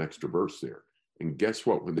there's an extra verse there. And guess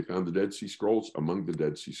what? When they found the Dead Sea Scrolls, among the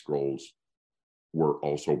Dead Sea Scrolls were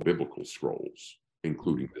also biblical scrolls,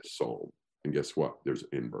 including this psalm. And guess what? There's an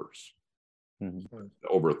in verse. Mm-hmm.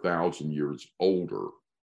 Over 1,000 years older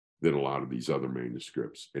than a lot of these other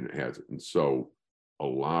manuscripts, and it has it. And so a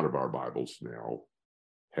lot of our Bibles now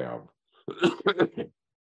have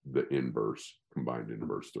the in verse combined into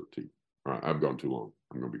verse 13. All right, I've gone too long.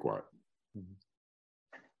 I'm going to be quiet.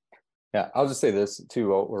 Yeah, I'll just say this too.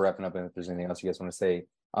 We're wrapping up, and if there's anything else you guys want to say,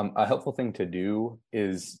 a helpful thing to do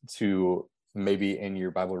is to maybe in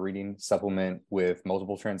your Bible reading supplement with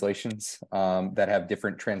multiple translations that have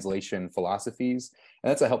different translation philosophies.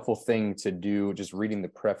 And that's a helpful thing to do, just reading the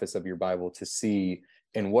preface of your Bible to see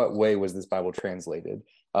in what way was this Bible translated.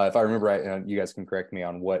 If I remember right, and you guys can correct me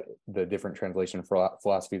on what the different translation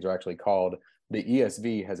philosophies are actually called, the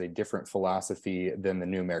ESV has a different philosophy than the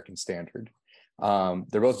New American Standard.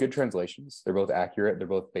 They're both good translations. They're both accurate. They're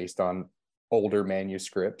both based on older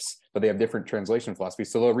manuscripts, but they have different translation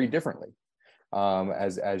philosophies, so they'll read differently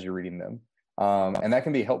as you're reading them. And that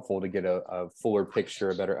can be helpful to get a fuller picture,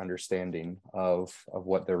 a better understanding of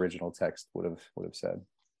what the original text would have said.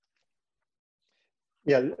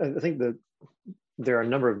 Yeah, I think that there are a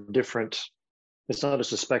number of different, it's not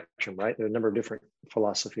just a spectrum, right? There are a number of different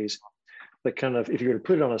philosophies, but kind of, if you were to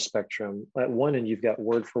put it on a spectrum, at one end, you've got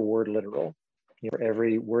word for word literal. For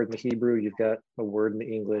every word in the Hebrew, you've got a word in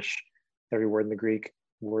the English, every word in the Greek,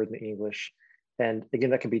 word in the English. And again,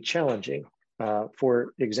 that can be challenging.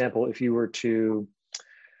 For example, if you were to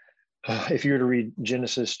read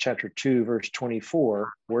Genesis chapter 2, verse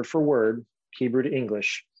 24, word for word, Hebrew to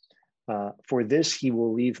English, for this he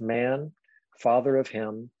will leave man, father of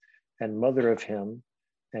him, and mother of him,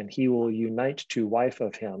 and he will unite to wife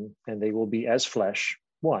of him, and they will be as flesh,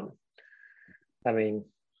 one. I mean,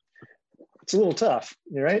 it's a little tough,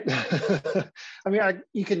 right? I mean,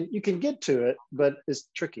 you can get to it, but it's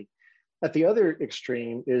tricky. At the other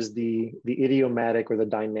extreme is the idiomatic or the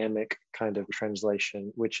dynamic kind of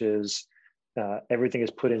translation, which is everything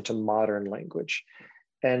is put into modern language.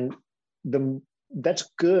 And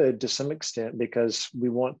that's good to some extent because we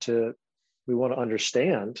want to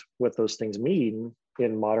understand what those things mean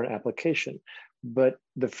in modern application. But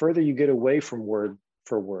the further you get away from word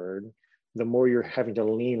for word, the more you're having to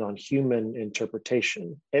lean on human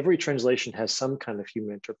interpretation. Every translation has some kind of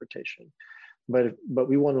human interpretation. But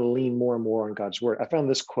we want to lean more and more on God's word. I found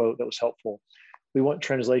this quote that was helpful. We want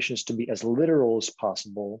translations to be as literal as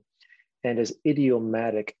possible and as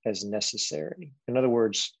idiomatic as necessary. In other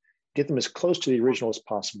words, get them as close to the original as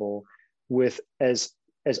possible with as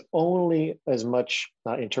only as much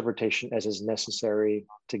interpretation as is necessary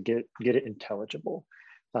to get it intelligible.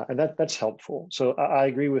 And that's helpful. So I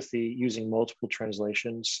agree with the using multiple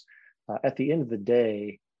translations. At the end of the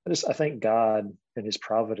day, I thank God and his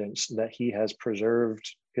providence that he has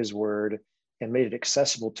preserved his word and made it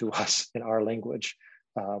accessible to us in our language.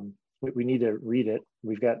 We need to read it.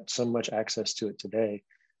 We've got so much access to it today.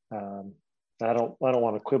 I don't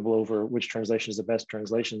want to quibble over which translation is the best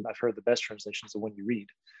translation. I've heard the best translation is the one you read.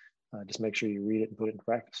 Just make sure you read it and put it into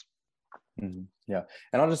practice. Mm-hmm. Yeah.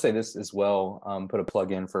 And I'll just say this as well, put a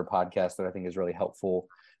plug in for a podcast that I think is really helpful.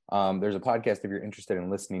 There's a podcast, if you're interested in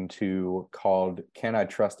listening to, called Can I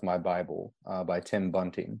Trust My Bible by Tim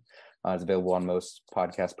Bunting. It's available on most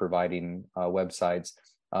podcast providing websites.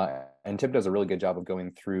 And Tim does a really good job of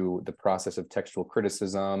going through the process of textual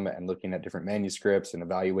criticism and looking at different manuscripts and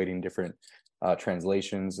evaluating different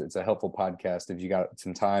translations. It's a helpful podcast if you got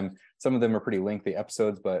some time. Some of them are pretty lengthy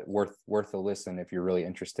episodes, but worth a listen if you're really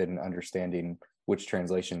interested in understanding which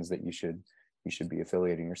translations that you should be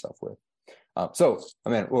affiliating yourself with. So, I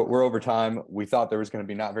mean, we're over time. We thought there was going to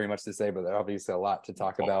be not very much to say, but there's obviously a lot to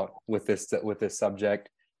talk about with this subject.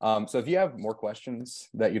 So if you have more questions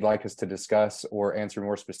that you'd like us to discuss or answer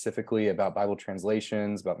more specifically about Bible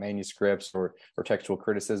translations, about manuscripts or textual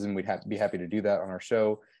criticism, we'd be happy to do that on our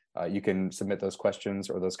show. You can submit those questions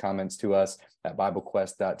or those comments to us at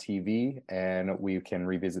BibleQuest.tv, and we can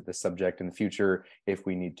revisit this subject in the future if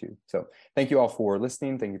we need to. So thank you all for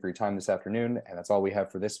listening. Thank you for your time this afternoon. And that's all we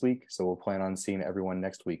have for this week. So we'll plan on seeing everyone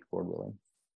next week, Lord willing.